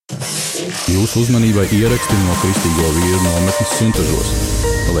Jūsu uzmanībai ieraksti no Kristīgo vīru nometnes Suntažos.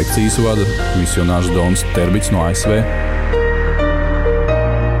 Lekcijas vada misionārs Dons Terbits no ASV.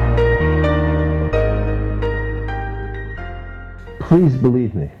 Please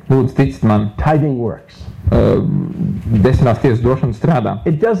believe me. Lūdzu, ticiet man, Tithing works. desmitās tiesas došana strādā.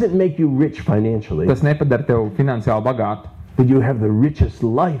 It doesn't make you rich financially, Tas nepadara tev finansiāli bagātu, but you have the richest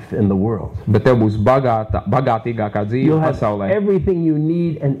life in the world. bet tev būs bagātīgākā dzīve You'll have pasaulē. everything you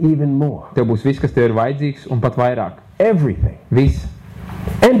need and even more. Tev būs viss, kas tev ir vajadzīgs, un pat vairāk. Everything. Viss.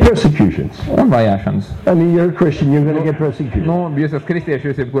 And persecutions. Un vajāšanas. I mean, you're a Christian, you're going to get persecuted. Jūs esat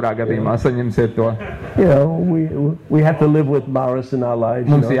kristieši, jūs jebkurā gadījumā saņemsiet to. You know, we have to live with Maris in our lives.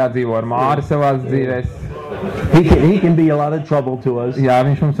 You Mums know. jādzīvo ar Māri savās dzīvēs. He can be a lot of trouble to us, Jā,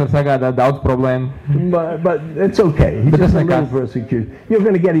 viņš mums var sagādāt daudz problēmu, but it's okay. He's But just a that's little like persecution. You're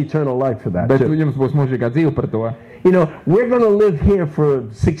going to get eternal life for that, bet too. jums būs mūžīgā dzīve par to. You know, we're going to live here for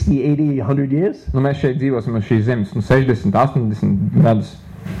 60, 80, 100 years. Nu, mēs šeit dzīvosim uz šīs zemes 60, 80 gadus.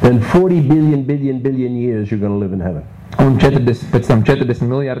 Then 40 billion years you're going to live in heaven. Un 40, pēc tam 40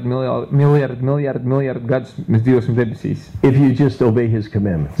 miljardu gadus mēs dzīvosim debesīs. If you just obey his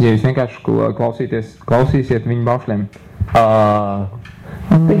commandments. Ja jūs vienkārši klausīsiet viņu baušļiem,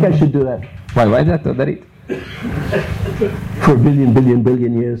 I think I should do that vai vajadzētu to darīt? for a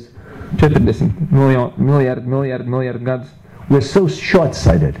billion years. 40 miljardu gadus. We're so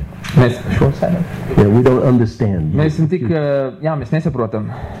short-sighted. Mēs šo sēdam. Yeah, we don't understand. Mēs esam tik, jā, mēs nesaprotam.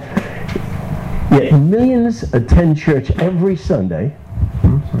 Yet millions attend church every Sunday.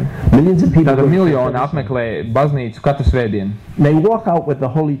 Millions of people. Tātad go to miljoni church. apmeklē baznīcu katru svētdienu. They walk out with the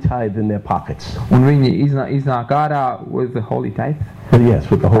holy tithe in their pockets. Un viņi iznāk ārā with the holy tithe. But yes,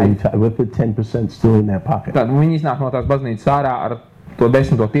 with the holy tithe, with the 10% still in their pocket. Tad viņi iznāk no tās baznīcas ārā ar to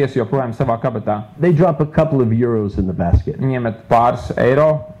 10. tiesu joprojām savā kabatā. They drop a couple of euros in the basket. Viņi iemet pāris eiro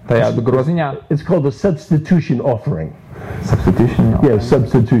tajā groziņā. It's called a substitution offering. Substitution. Yeah,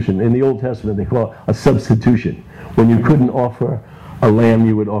 substitution. In the Old Testament, they call it a substitution. When you couldn't offer a lamb,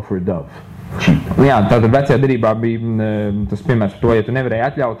 you would offer a dove. Cheap. Jā, tātad vecajā derībā bija tas piemērs par to, ja tu nevarēji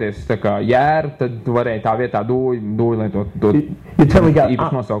atļauties tā kā jēru, tad tu varēji tā vietā dūju, lai to You tell me, God,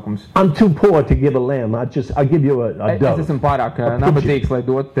 īpaši nosaukums. I'm too poor to give a lamb. I'll give you a Es dove. esmu pārāk nabadzīgs, lai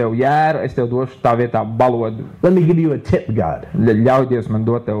dotu tev jēru, es tev došu tā vietā balodu. Let me give you a tip, God. Ļauj Dievs man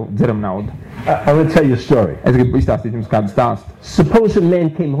dot tev dzeram naudu. I'm going to tell you a story. Es gribu izstāstīt jums kādu stāstu. Suppose a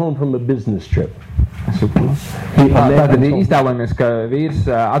man came home from a business trip. Tātad iztēlojamies, ka vīrs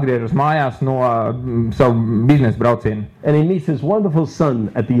atgriežas mājās no savu biznesa braucienu. And he meets his wonderful son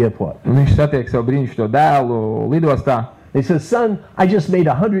at the airport. Un viņš satiek savu brīnišķīgo dēlu lidostā. He says, son, I just made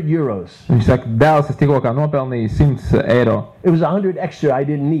 100 euros. Viņš saka, dēls, es tikko kā nopelnīju 100 eiro. It was 100 extra I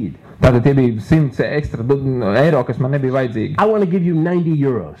didn't need. Tātad tie bija 100 ekstra eiro, kas man nebija vajadzīgi. I want to give you 90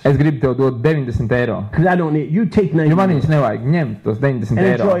 euros. Es gribu tev dot 90 eiro. Because I don't need You take 90 Jo man viņus euros nevajag ņemt, tos 90 and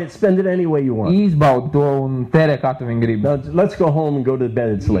eiro. enjoy it. Spend it any way you want. Izbaudi to un tērē, kā tu viņu gribi. Now, let's go home and go to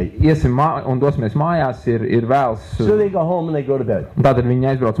bed. It's late. Iesim un dosimies mājās, ir vēls. So they go home and they go to bed. Un tātad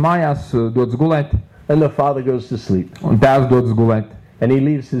viņi aizbrauc mājās, dodas gulēt, And the father goes to sleep. un tēvs dodas gulēt. And he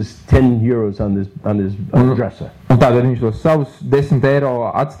leaves his 10 euros on his dresser. Un tātad viņš tos savus 10 eiro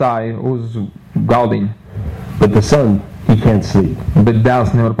atstāja uz galdiņu. But the son, he can't sleep. Bet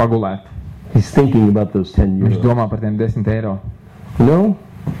dēls nevar pagulēt. He's thinking about those 10 Viņš euros. domā par tiem 10 eiro. No,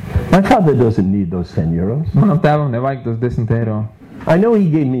 my father doesn't need those 10 euros. Manam tēvam nevajag tos 10 eiro. I know he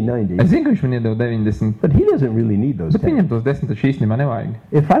gave me Es 90, zinu, ka viņš man iedeva 90, but he doesn't really need those bet 10. viņam tos 10 taču īstenībā nevajag.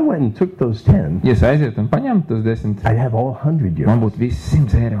 If I went and took those 10, Ja es aizietu un paņemtu tos 10, I'd have all 100 man euros. būtu visi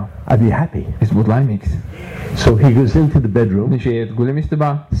 100 eiro. I'd be happy. Es būtu laimīgs. So he goes into the bedroom, Viņš iet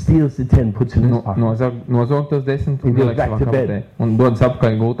guļamistabā, steals the 10, puts it in his pocket. nozog tos 10 He un goes ieliek back savā to kabatē. bed. Un dodas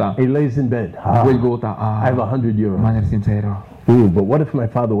apakaļ gultā. He lays in bed. Guļ gultā. I have 100 euros. Man ir 100 eiro. Ooh, but what if my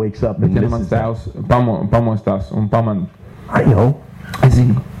father wakes up Bet and ja mans misses that? tēvs pamostās un paman, I know. es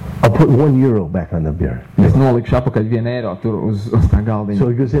zinu, I'll put 1 euro back on the beer. es nolikšu apakaļ 1 eiro tur uz tā galdiņa. So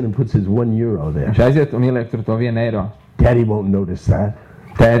he goes in and puts his 1 euro there. Viņš aiziet un ieliek tur to 1 eiro. Daddy won't notice that.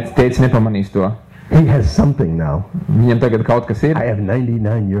 Tētis nepamanīs to. He has something now. Viņam tagad kaut kas ir, I have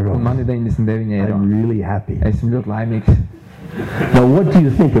 99 un euros. man ir 99 eiro. I'm really happy. Esmu ļoti laimīgs. Now, what do you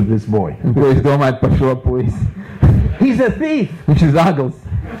think of this boy? Un ko jūs domājat par šo puisi? He's a thief. Viņš ir zagls.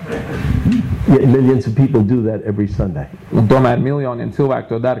 Yet millions of people do that every Sunday. Un tomēr miljoniem cilvēku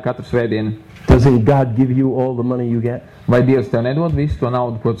to dara katru svētdienu. Doesn't God give you all the money you get? Vai Dievs tev nedod visu to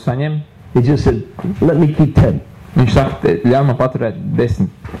naudu, ko tu saņem? He just said, let me keep 10. Viņš saka, ļauj man paturēt 10.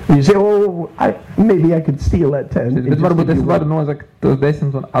 You say, oh, maybe I could steal that 10. and Bet just varbūt give es you varu one. nozagt tos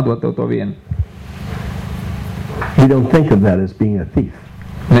 10 un atdot tev to 1. You don't think of that as being a thief.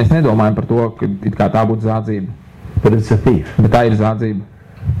 Mēs nedomājam par to, ka it kā tā būtu zādzība, but it's a thief. bet tā ir zādzība.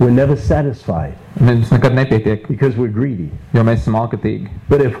 We're never satisfied Mums nekad nepietiek, because we're greedy. jo mēs esam alkatīgi.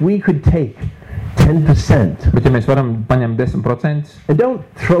 But if we could take 10% Bet ja mēs varam paņemt 10% and don't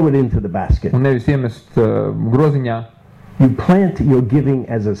throw it into the basket, un nevis iemest groziņā, you plant your giving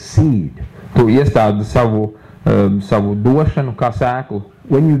as a seed. tu iestādi savu došanu kā sēklu.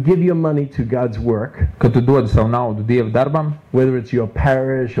 When you give your money to God's work, Kad tu dod savu naudu Dieva darbam, whether it's your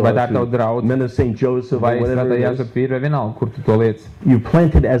parish or vai tā ir tava to draudze, Men of St. Joseph vai or whatever Svētā it is, Jāzepa vīra, vai vienalga, kur tu to liec. you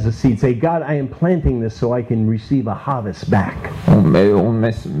plant it as a seed. Say, God, I am planting this so I can receive a harvest back. Un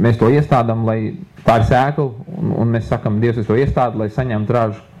mēs to iestādām, lai tā ir sēkla, un mēs sakam, Dievs, es to iestādu, lai saņemtu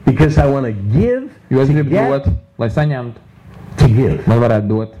ražu. Because I want to give, Jo es to gribu get, dot, lai saņemtu, to give. lai varētu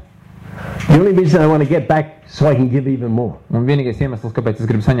dot. The only reason I want to get back so I can give even more. Un vienīgais iemesls, kāpēc es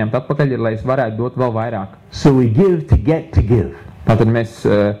gribu saņemt atpakaļ, ir, lai es varētu dot vēl vairāk. So we give to get to give. Tātad mēs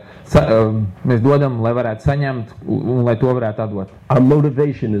dodam, lai varētu saņemt, un lai to varētu atdot. Our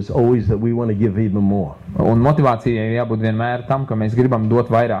motivation is always that we want to give even more. Un motivācijai jābūt vienmēr tam, ka mēs gribam dot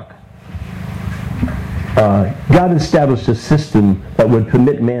vairāk. God established a system that would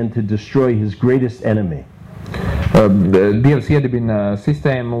permit man to destroy his greatest enemy. Dievs iedibina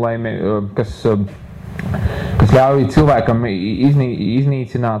sistēmu, kas ļauj cilvēkam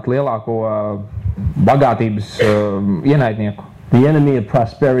iznīcināt lielāko bagātības ienaidnieku. The enemy of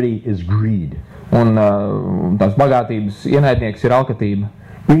prosperity is greed. Un tās bagātības ienaidnieks ir alkatība.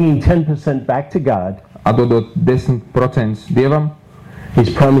 Bringing 10% back to God, Atdodot 10% Dievam, He's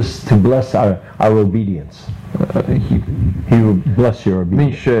promised to bless our obedience. He will bless your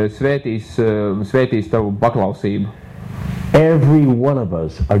obedience. Viņš svētīs tavu paklausību. Every one of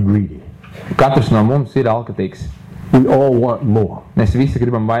us are greedy. Katrs no mums ir alkatīgs. We all want more. Mēs visi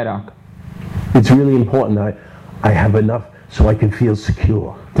gribam vairāk. It's really important that I have enough so I can feel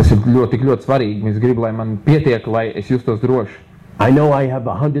secure. Tas ir ļoti svarīgi. Es gribu, lai man pietiek, lai es justos droši. I know I have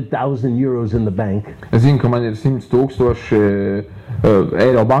 100,000 euros in the bank, Es zinu, ka man ir 100,000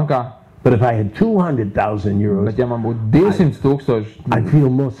 eiro bankā, but if I had 200,000 euros, bet ja man būtu 200,000, I feel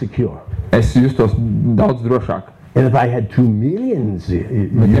more secure. es justos daudz drošāk. And if I had 2 million Bet ja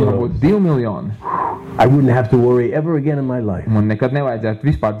man euros, būtu 2 miljoni, I wouldn't have to worry ever again in my life. man nekad nevajadzētu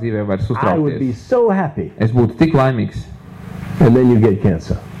vispār dzīvē vairs I would be uztraukties. so happy. Es būtu tik laimīgs. And then you get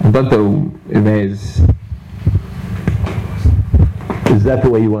cancer. Un tad tev ir vēzis. Is that the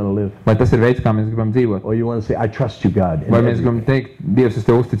way you want to live? Vai tas ir veids, kā mēs gribam dzīvot? Or you want to say, I trust you, God. in Vai mēs everything. gribam teikt, Dievs, es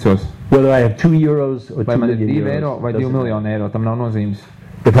tev uzticos? Whether I have 2 euros or 2 Vai man ir million 2 eiro vai 2 doesn't matter. miljoni eiro, tam nav nozīmes.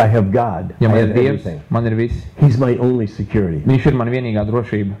 If I have God, Ja I man have ir Dievs, everything. man ir viss. He's my only security. Viņš ir man vienīgā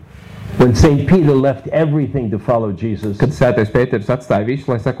drošība. When St. Peter left everything to follow Jesus, Kad svētais Pēters atstāja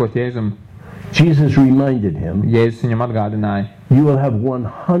visu, lai sekot Jēzum, Jesus reminded him, Jēzus viņam atgādināja, you will have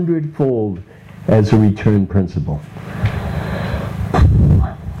 100-fold as a return principle.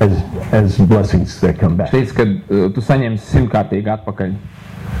 As blessings that come back. teica, ka tu saņemsi 100-kārtīgi atpakaļ.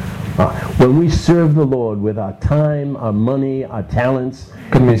 When we serve the Lord with our time, our money, our talents,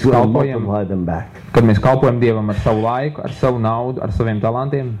 Kad mēs He's going to kalpojam, multiply them back. kad mēs kalpojam Dievam ar savu laiku, ar savu naudu, ar saviem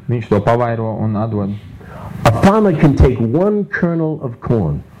talantiem, viņš to pavairo un atdod. A farmer can take 1 kernel of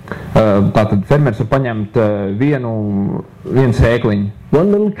corn, Tātad fermers var paņemt vienu sēkliņu,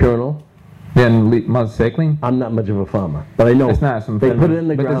 1 little kernel. vienu mazu sēkliņu. I'm not much of a farmer, but I know Es neesmu they put it in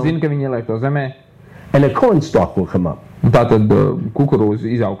the fermers, bet es zinu, ground ka viņi ieliek to zemē. and a corn stalk will come up. Un tātad kukurūza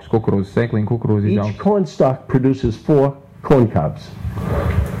izaugs, kukurūza sēkliņa, kukurūza Each izaugs. corn stalk produces 4 corn cobs.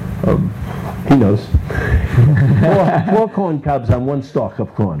 He knows. 4 corn cobs on 1 stalk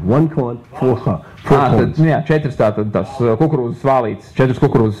of corn. 1 corn, 4 Tad, corns. jā, 4 tātad tas kukurūzas svālītes, 4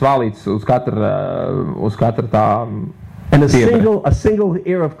 kukurūzas svālītes uz katra tā. And a Siebra. single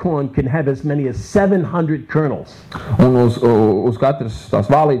ear of corn can have as many as 700 kernels. Un uz katras tās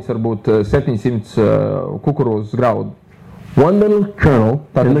vālītes var būt 700 kukurūzas graudu. 1 little kernel in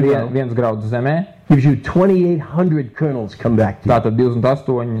Tātad the ground viens grauds zemē, gives you 2,800 kernels come back to you. tātad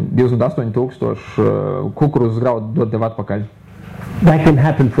 28,000 kukurūzas graudu dod tev atpakaļ. That can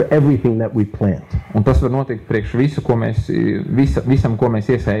happen for everything that we plant. Un tas var notikt priekš visu, visam, ko mēs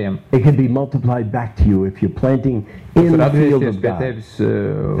iesējam. It can be multiplied back to you if you're planting Tas in var the field atgriezties of pie God. tevis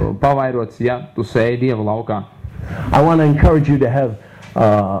pavairots, ja tu sēji Dieva laukā. I want to encourage you to have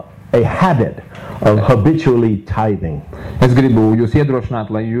a habit of habitually tithing. Es gribu jūs iedrošināt,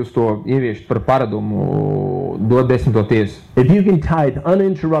 lai jūs to ieviešat par paradumu, dot 10. tiesu. If you can tithe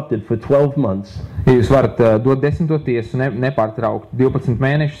uninterrupted for 12 months, Ja jūs varat dot 10. tiesu nepārtraukt 12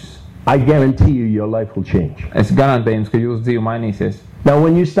 mēnešus, I guarantee you your life will change. es garantēju jums, ka jūsu dzīve mainīsies. Now,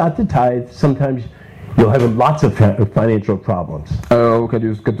 when you start to tithe, sometimes you'll have lots of financial problems.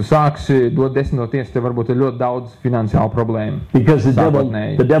 Kad tu sāksi dot 10. tiesu, tev varbūt ir ļoti daudz finansiālu problēmu. Because the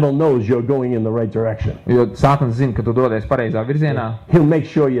Sākotnēji. devil knows you're going in the right direction. Jo Sātans zina, ka tu dodies pareizā virzienā. He'll make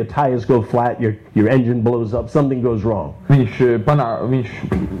sure your tires go flat, your engine blows up, something goes wrong. Viņš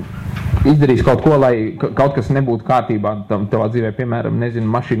izdarīs kaut ko, lai kaut kas nebūtu kārtībā tavā dzīvē, piemēram, nezinu,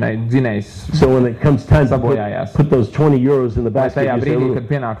 mašīnai dzinējs So when it comes time to sabojājās. put those 20 euros in the Lai basket, tajā you say, brīdī, "Look, kad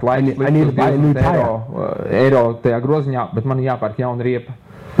pienāk laiks I need to buy a new eiro tajā groziņā, bet man jāpērk jauna riepa.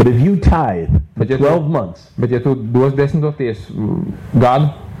 but if you tithe for But you 12 do- months Bet ja tu dos 10. tiesu gadu,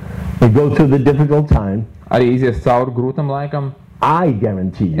 and go through the difficult time, arī izies cauri grūtam laikam, I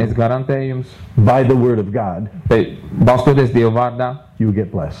guarantee es you, garantēju jums, by the word of God, balstoties Dieva vārdā, you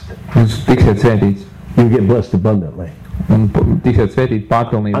get blessed. jūs tiksiet svētīts. You get blessed abundantly. Un tiksiet svētīti I'm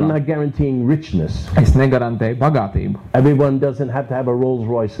pārpilnībā. not guaranteeing richness. Es negarantēju bagātību. Everyone doesn't have to have a Rolls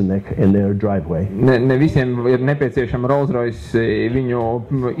Royce in their driveway. Ne visiem ir nepieciešama Rolls Royce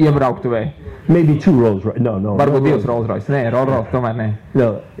viņu iebrauktuvē. Maybe 2 Rolls Royce. No. Varbūt 2 Rolls Royce. Nē, Rolls tomēr nē.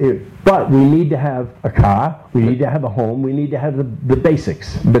 No, but we need to have a car, we need to have a home, we need to have the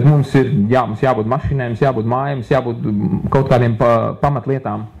basics. Bet mums jābūt mašīnai, mums jābūt mājai, mums jābūt kaut kādiem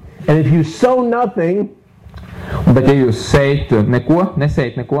pamatlietām. And if you sow nothing, Bet ja jūs sējat neko,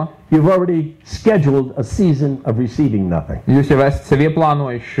 nesējat neko, you've already scheduled a season of receiving nothing. jūs jau esat sev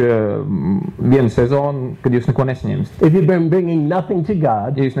ieplānojuši vienu sezonu, kad jūs neko nesaņemsiet. If you've been bringing nothing to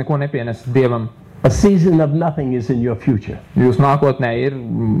God, Ja jūs neko nepienesat Dievam, a season of nothing is in your future. jūs nākotnē ir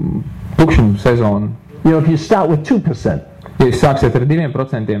tukšuma sezona. You know, if you start with 2%, Ja jūs sāksiet ar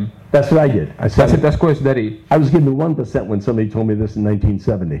 2%, that's what I did. tas ir tas, ko es darīju. I was given 1% when somebody told me this in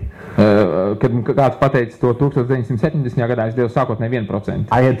 1970. Kad kāds pateica to 1970. gadā, es devu sākotnēji 1%.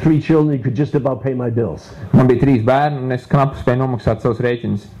 I had 3 children who could just about pay my bills. Man bija 3 bērni, un es knapi spēju nomaksāt savus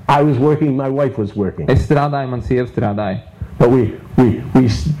rēķinus. I was working, my wife was working. Es strādāju, man sieva strādāja. But we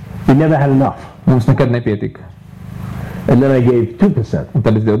never had enough. Mums nekad nepietika. And then I gave 2%. Un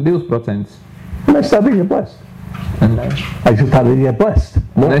tad es devu 2%. And I started to get blessed. I just started to get blessed.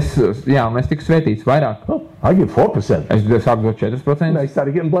 Un More. es tiku svētīts vairāk. Oh, I give 4%. Es sāku dot And I 4%,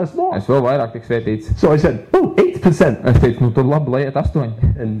 started getting blessed more. es vēl vairāk tiku svētīts. So I said, oh, 8%. Es teicu, nu tad labi, lai iet 8.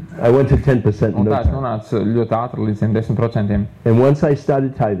 And I went to 10% in Un no tā es time. nonācu ļoti ātri līdz 10%. And once I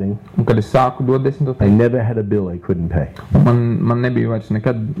started tithing, Un kad es sāku dot 10%, I never had a bill I couldn't pay. man nebija vairs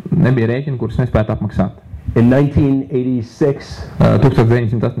nekad rēķini, kurus nespētu apmaksāt. In 1986,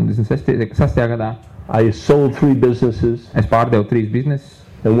 1986. gadā I sold 3 businesses es pārdevu 3 biznesus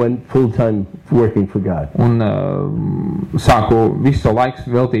and went full-time working for God. un sāku visu savu laiku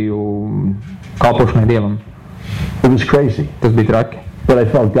veltīju kalpošanai Dievam. It was crazy, Tas bija traki, but I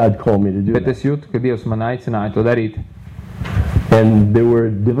felt God called me to do bet that. es jūtu, ka Dievs man aicināja to darīt. And there were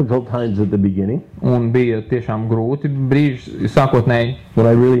difficult times at the beginning Un bija tiešām grūti brīži sākotnēji. when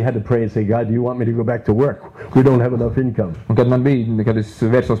I really had to pray and say, God, do you want me to go back to work? We don't have enough income. Un kad es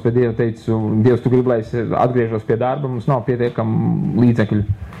vērsos pie Dieva, teicu, Dievs, tu gribi, lai es atgriežos pie darba, mums nav pietiekami līdzekļu.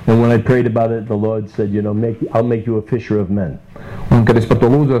 And when I prayed about it, the Lord said, you know, I'll make you a fisher of men. Un kad es par to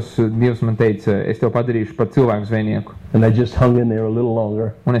lūdzos, Dievs man teica, es tev padarīšu par cilvēku zvejnieku. And I just hung in there a little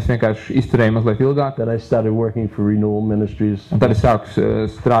longer. Un es vienkārši izturēju mazliet ilgāk. Then I started working for Renewal Ministries, Un tad es sāku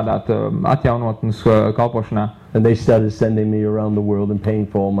strādāt atjaunotnes kalpošanā. and they started sending me around the world and paying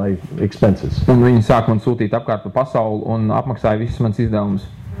for all my expenses. Un viņi sāka man sūtīt apkārt pa pasauli un apmaksāja visus mans izdevumus.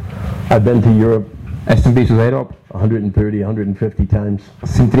 I've been to Europe Esmu bijis uz Eiropu 130, 150 times.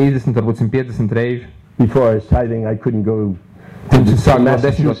 130, varbūt 150 reižu. Before I was tithing, I couldn't go Pirms es to sāku no 10.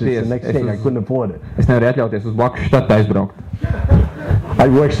 Massachusetts the tiesu, next thing. I couldn't afford it. es nevarēju atļauties uz blakus štatu aizbraukt. I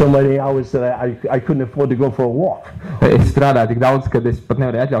worked so many hours that I couldn't afford to go for a walk. Es strādāju tik daudz, ka es pat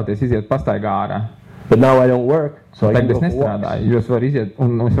nevarēju atļauties iziet pastaigā ārā. But now I don't work, so I can Tagad go es for walks. nestrādāju, jo es varu iziet,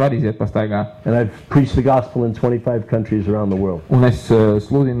 un es varu iziet pastaigā. And I've preached the gospel in 25 countries around the world. Un es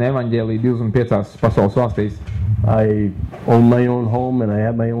sludinu evaņģēliju 25 pasaules valstīs. I own my own home and I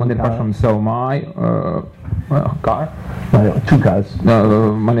have my Man own ir car. pašam savu māju, kār. My own, 2 cars.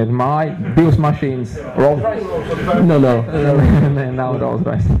 Man ir māja, 2 mašīnas. No, no. Nē, nav Rolls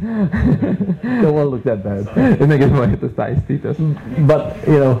Royce. Don't want to look that bad. Es negribu, lai tas tā izstītos. But,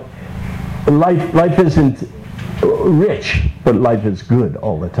 you know, life isn't rich, but life is good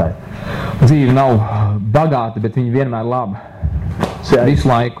all the time. Dzīve nav bagāta, bet viņa vienmēr laba. See, Visu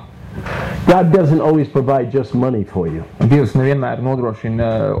laiku. God doesn't always provide just money for you. Dievs nevienmēr nodrošina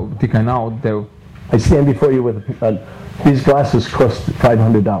tikai naudu tev. I stand before you with these glasses cost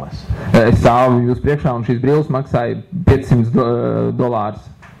 $500. Es stāvu jūs priekšā, un šīs brilles maksāja $500.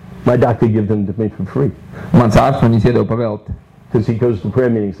 My doctor gave them to me for free. Mans ārsts man viņas iedeva pavēlti. because he goes to prayer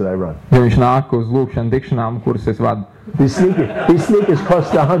meetings that I run. Jo viņš nāk uz lūkšanu tikšanām, kuras es vadu. These sneakers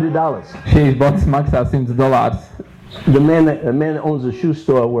cost $100. Šīs botas maksā $100. The man that owns a shoe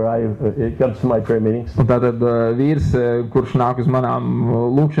store where it comes to my prayer meetings. Un tātad vīrs, kurš nāk uz manām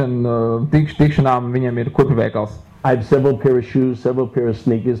lūkšanu tikšanām, viņam ir kurpveikals. I have several pair of shoes, several pair of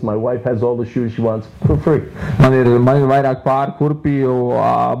sneakers. My wife has all the shoes she wants for free. Man ir vairāk pāri kurpju,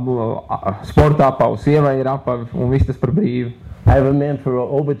 sporta apavu, sievai ir apavi un viss tas par brīvu. I have a man for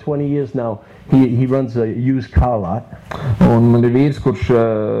over 20 years now. He runs a used car lot. Un man ir vīrs, kurš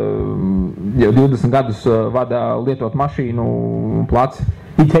jau 20 gadus vada lietot mašīnu placi.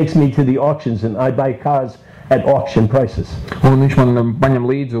 He takes me to the auctions and I buy cars at auction prices. Un viņš man paņem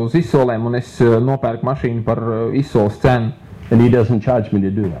līdzi uz izsolēm un es nopērku mašīnu par izsoles cenu. And he doesn't charge me to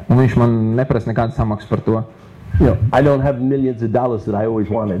do that. Un viņš man neprasa nekādu samaksu par to. You know, I don't have millions of dollars that I always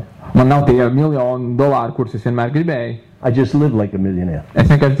wanted. Man nav tie $1 miljoni, kurus es vienmēr gribēju. I just live like a millionaire. Es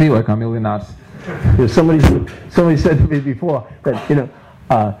vienkārši dzīvoju kā miljonārs. Somebody said to me before that,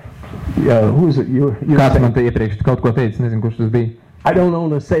 who is it? Kāds man te iepriekš kaut ko teica, nezinu, kurš tas bija. I don't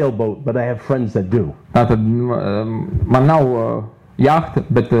own a sailboat, but I have friends that do. Tātad man nav jahta,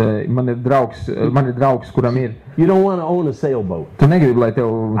 bet man ir draugs, kuram ir. You don't want to own a sailboat. Tu negribi, lai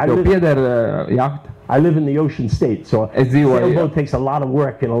tev pieder jahta. I live in the ocean state, so a sailboat takes a lot of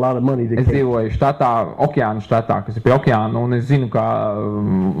work and a lot of money to Es dzīvoju štatā, okeāna štatā, kas ir pie okeāna, un es zinu, ka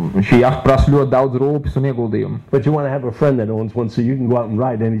šī jahta prasa ļoti daudz rūpes un ieguldījumu. But you want to have a friend that owns one, so you can go out and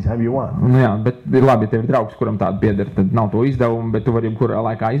ride anytime you want. Nu jā, bet ir labi, ja tev ir draugs, kuram tāda pieder, tad nav to izdevumu, bet tu vari jebkurā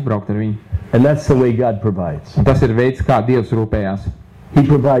laikā izbraukt ar viņu. And that's the way God provides. Un tas ir veids, kā Dievs rūpējās. He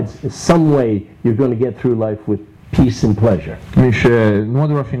provides some way you're going to get through life with peace and pleasure. Viņš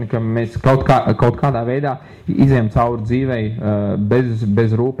nodrošina, ka mēs kaut kādā veidā izējam cauri dzīvei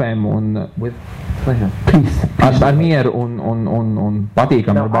bez rūpēm un with pleasure. Ar mieru un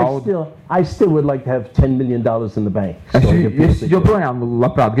patīkam ar baudu. I still would like to have $10 million in the bank. Es joprojām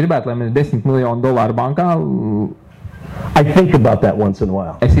labprāt gribētu, lai man ir $10 miljoni bankā. I think about that once in a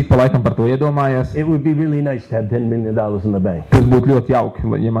while. Es ik pa laikam par to iedomājos. It would be really nice to have $10 million in the bank. Tas būtu ļoti jauki,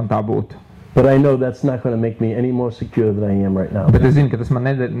 ja man tā būtu. But I know that's not going to make me any more secure than I am right now. Bet es zinu, ka tas man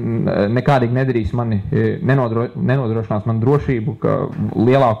nekādīgi nedarīs mani, nenodrošinās man drošību, ka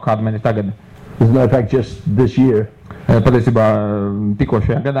lielāku kādu man ir tagad. As a matter of fact, just this year, patiesībā tikko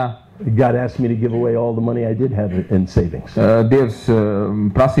šajā gadā God asked me to give away all the money I did have in savings. Dievs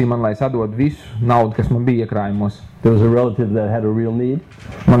prasīja man, lai es atdodu visu naudu, kas man bija iekrājumos. There was a relative that had a real need.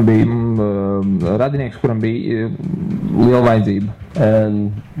 Man bija radinieks, kuram bija liela vajadzība.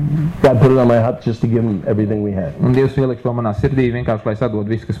 And God put it on my heart just to give him everything we had. Un Dievs ielika to manā sirdī vienkārši, lai es atdodu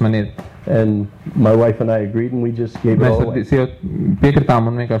visu, kas man ir. And my wife and I agreed and we just gave it all away. Mēs piekritām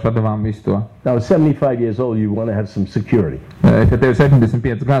un vienkārši atdevām visu to. Now, at 75 years old, you want to have some security. Ja tev ir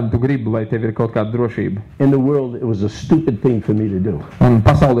 75 gadi, tu gribi, lai tev ir kaut kāda drošība. In the world, it was a stupid thing for me to do. Un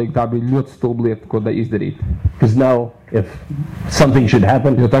pasaulīgi tā bija ļoti stulba lieta, ko izdarīt. Because now, if something should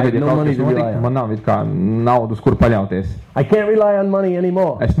happen, jo I tagad, have no money to rely on. Man nav kā naudu, uz kuru paļauties. I can't rely on money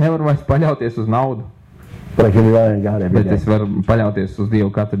anymore. Es nevaru vairs paļauties uz naudu. But I can rely on God every Bet day. es varu paļauties uz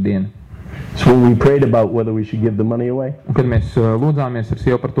Dievu katru dienu. So when we prayed about whether we should give the money away, Un kad mēs lūdzāmies ar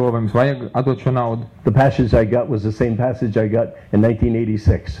sievu par to, vai mums vajag atdot šo naudu, the passage I got was the same passage I got in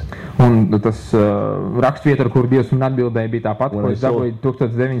 1986. un tas rakstvieta, ar kuru Dievs man atbildēja, bija tā pat, ko es dabūju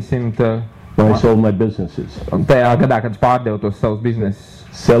 1900. When I sold my businesses. Tajā gadā, kad es pārdevu tos savus biznesus.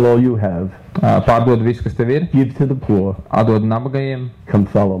 Sell all you have. Pārdod visu, kas tev ir. Give to the poor. Atdod nabagajiem. Come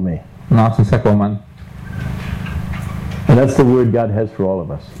follow me. Nāc un seko man. And that's the word God has for all of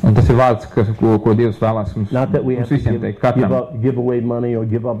us. Un tas ir vārds, ko Dievs vēlās mums Not that we have to visiem teikt, katram. give away money or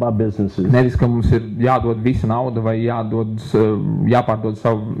give up our businesses. Nevis, ka mums ir jādod visa nauda vai jāpārdod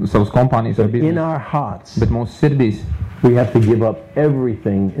savas kompānijas ar In biznesu. our hearts, Bet mūsu sirdīs, we have to give up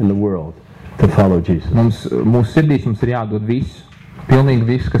everything in the world to follow Jesus. mūsu sirdīs mums ir jādod visu. Pilnīgi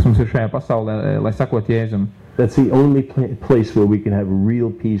viss, kas mums ir šajā pasaulē, lai sakot Jēzum. That's the only place where we can have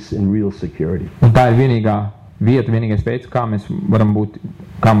real peace and real security. Un tā ir vienīgā vieta, vienīgais veids, kā mēs varam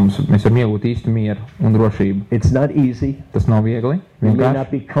iegūt īstu mieru un drošību. It's not easy. Tas nav viegli, You may vienkārši.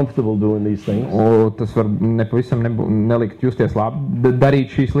 not be comfortable doing these things. Tas var nepavisam nelikt justies labi darīt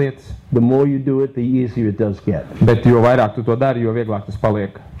šīs lietas, The more you do it, the easier it does get. bet jo vairāk tu to dari, jo vieglāk tas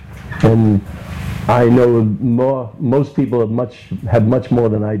paliek. And I know most people have much more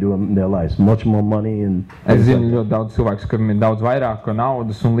than I do in their lives. Much more money and Es zinu ļoti daudz cilvēku, kam ir daudz vairāk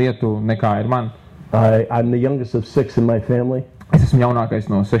naudas un lietu nekā ir man. I'm the youngest of 6 in my family. Es esmu jaunākais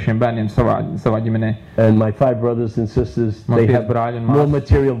no 6 bērniem savā ģimenē. And my 5 brothers and sisters, Man they 5 have brāļi un more māsas.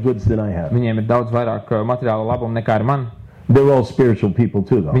 material goods than I have. Viņiem ir daudz vairāk materiāla labuma nekā ir man. They're all spiritual people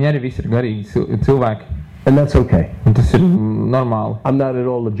too, though. Viņi arī visi ir garīgi cilvēki. And that's okay. Un tas ir normāli. I'm not at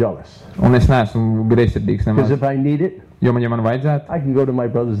all jealous. Un es neesmu greizsirdīgs Because nemaz. if I need it, Jo ja man vajadzētu, I can go to my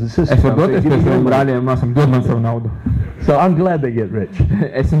brothers and sisters. es varu and say, doties "Give pie me your saviem money." brāļiem, māsām, dod man savu naudu. So I'm glad they get rich.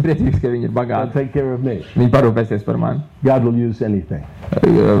 Esmu priecīgs, ka viņi ir They'll bagāti. take care of me. Viņi parūpēsies par mani. God will use anything.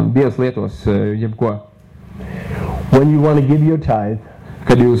 Dievs lietos jebko. When you want to give your tithe,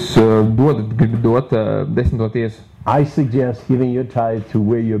 Kad jūs gribat dot 10. tiesu, I suggest giving your tithe to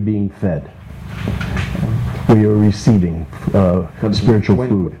where you're being fed, where you're receiving spiritual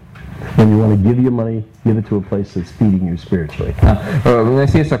food. When you want to give your money, give it to a place that's feeding you spiritually.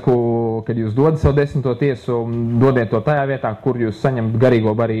 Es iesaku, kad jūs dodat savu 10. tiesu, dodiet to tajā vietā, kur jūs saņemat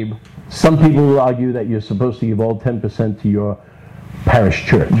garīgo barību. Some people will argue that you're supposed to give all 10% to your parish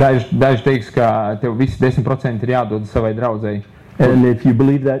church. Daži teiks, ka tev visi 10% ir jādod savai draudzei. And if you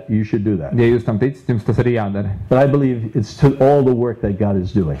believe that, you should do that. Ja jūs tam ticat, jums tas arī jādara. But I believe it's to all the work that God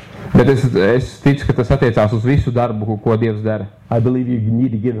is doing. Bet es ticu, ka tas attiecās uz visu darbu, ko Dievs dara. I believe you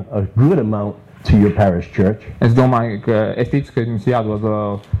need to give a good amount to your parish church. Es ticu, ka jums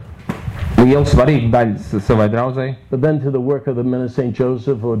jādod liela svarīga daļa savai draudzei. But then to the work of the Men of St.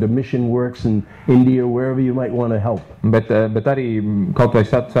 Joseph or the mission works in India, wherever you might want to help. Bet arī kaut vai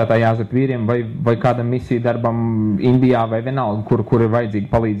Svētā Jāzepa vīriem vai kādam misiju darbam Indijā vai vienalga, kur ir vajadzīga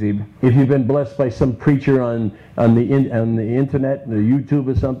palīdzība. If you've been blessed by some preacher on the internet, the YouTube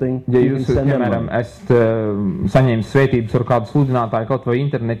or something, Ja you can jūs, send them piemēram, money. esat saņēmis svētības ar kādu sludinātāju, kaut vai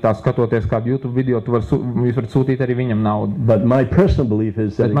internetā skatoties kādu YouTube video, jūs varat sūtīt arī viņam naudu. But my personal belief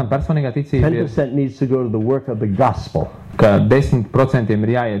is that Bet man personīgā ticība ir, 10% needs to go to the work of the gospel. ka 10% ir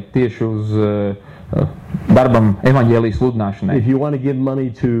jāiet tieši uz darbam evaņģēlijas sludināšanai. If you want to give money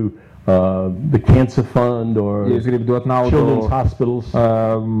to the cancer fund or Ja jūs gribat dot naudu children's hospitals,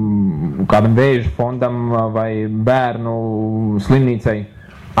 kādam vēža fondam vai bērnu slimnīcai,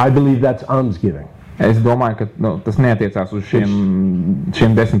 I believe that's almsgiving, es domāju, ka tas neatiecās uz šiem which the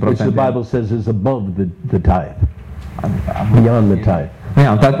 10%. Bible says is above the tithe, beyond the tithe.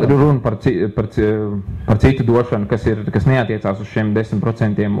 Jā, un tad runa par citu došanu, kas neatiecās uz šiem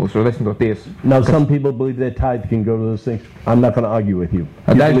 10%, uz šo 10. tiesu. Now, some people believe their tithe can go to those things. I'm not going to argue with you.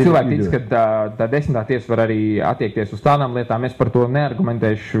 You Daži believe it, cilvēki you tic, do ka it. tā 10. tiesa var arī attiekties uz tādām lietām. Es par to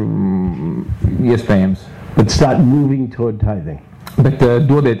neargumentēšu, iespējams. But start moving toward tithing. Bet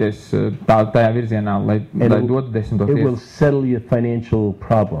dodieties tajā virzienā, lai dotu 10. It will tiesu. settle your financial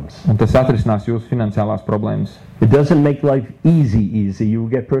problems. Un tas atrisinās jūsu finansiālās problēmas. It doesn't make life easy. You will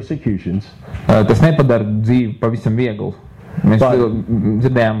get persecutions. Tas nepadara dzīvi pavisam viegli. Mēs But-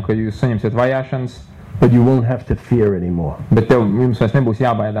 dzirdējām, ka jūs saņemsiet vajāšanas, But you won't have to fear anymore. bet jums vairs nebūs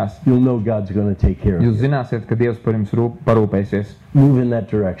jābaidās. You'll know God's going to take care of Jūs you. zināsiet, ka Dievs par jums parūpēsies. Move in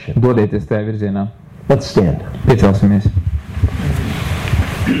that direction. Dodieties tajā virzienā. Let's stand. Piecelsimies.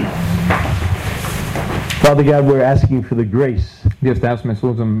 Father God, we're asking for the grace Dievs Tēvs, mēs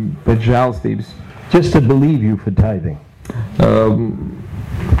lūdzam pēc žēlstības. just to believe you for tithing.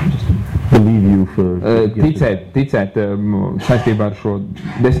 Believe you for... Ticēt saistībā ar šo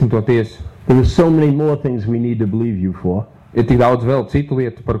 10. tiesu. There are so many more things we need to believe you for. Ir tik daudz vēl citu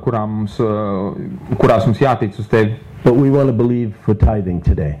lietu, par kurās mums jātic uz tevi. But we want to believe for tithing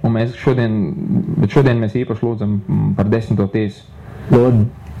today. Un šodien mēs īpaši lūdzam par 10. tiesu. Lord,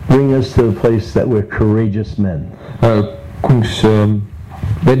 bring us to a place that we're courageous men. Kungs,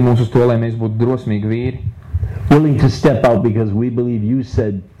 ved mūs uz to, lai mēs būtu drosmīgi vīri, Willing to step out because we believe you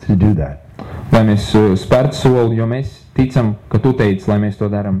said to do that. lai mēs spērtu soli, jo mēs ticam, ka tu teici, lai mēs to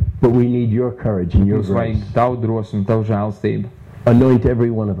darām. But we need your courage and your Mums vajag grace. tavu drosmi, tavu žēlstību. Anoint every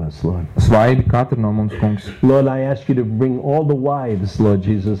one of us, Lord. Svaidi katru no mums, kungs. Lord, I ask you to bring all the wives, Lord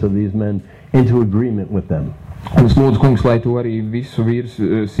Jesus, of these men into agreement with them. Un es lūdzu, kungs, lai tu arī visu vīrus,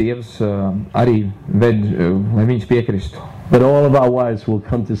 sievas arī ved, lai viņas piekristu. That all of our wives will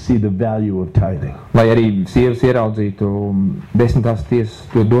come to see the value of tithing. Lai arī sievas ieraudzītu 10. tiesas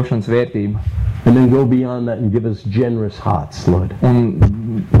to došanas vērtību. And then go beyond that and give us generous hearts, Lord. Un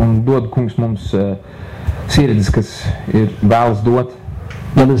dod, kungs, mums sirdis, kas ir vēlas dot.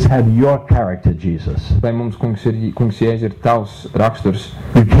 Let us have your character, Jesus. Lai mums, kungs, Jēzus, ir tavs raksturs.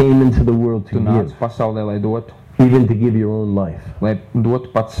 You came into the world to Tu nāc give, pasaulē, lai dotu, even to give your own life. lai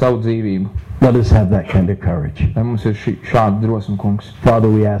dotu pats savu dzīvību. Let us have that kind of courage. Lai mums ir šāda drosme, kungs. Father,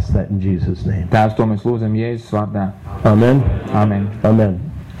 we ask that in Jesus' name. Tēvs, to mēs lūdzam Jēzus vārdā. Amen. Amen. Amen.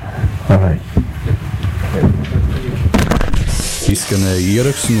 All right. Izskanēja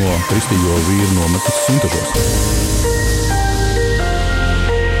ieraksts no Kristīgo vīru nometnes Suntažos.